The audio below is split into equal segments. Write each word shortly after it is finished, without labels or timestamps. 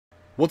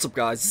What's up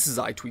guys, this is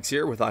iTweaks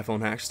here with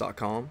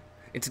iPhoneHacks.com,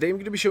 and today I'm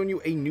going to be showing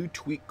you a new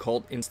tweak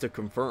called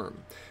InstaConfirm.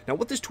 Now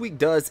what this tweak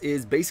does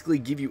is basically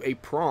give you a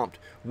prompt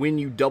when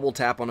you double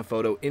tap on a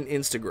photo in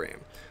Instagram.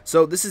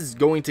 So this is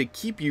going to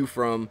keep you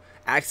from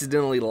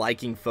accidentally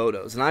liking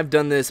photos, and I've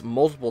done this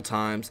multiple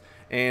times,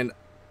 and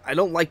I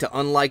don't like to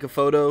unlike a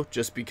photo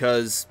just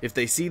because if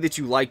they see that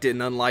you liked it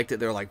and unliked it,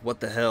 they're like,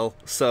 what the hell?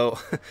 So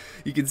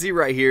you can see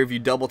right here, if you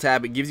double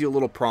tap, it gives you a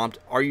little prompt.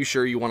 Are you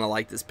sure you want to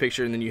like this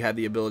picture? And then you have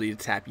the ability to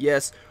tap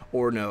yes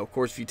or no. Of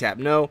course, if you tap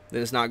no,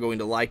 then it's not going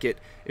to like it.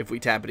 If we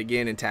tap it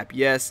again and tap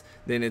yes,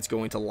 then it's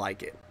going to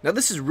like it. Now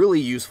this is really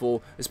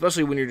useful,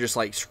 especially when you're just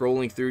like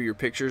scrolling through your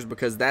pictures,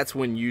 because that's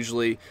when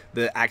usually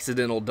the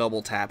accidental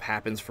double tap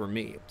happens for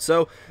me.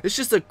 So it's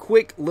just a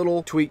quick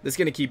little tweak that's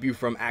going to keep you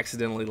from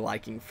accidentally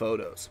liking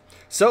photos.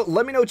 So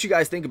let me know what you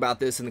guys think about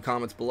this in the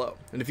comments below.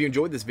 And if you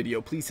enjoyed this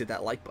video, please hit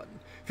that like button.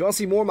 If you want to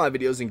see more of my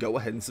videos, then go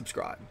ahead and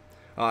subscribe.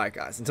 Alright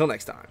guys, until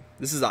next time,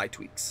 this is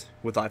iTweaks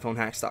with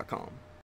iPhoneHacks.com.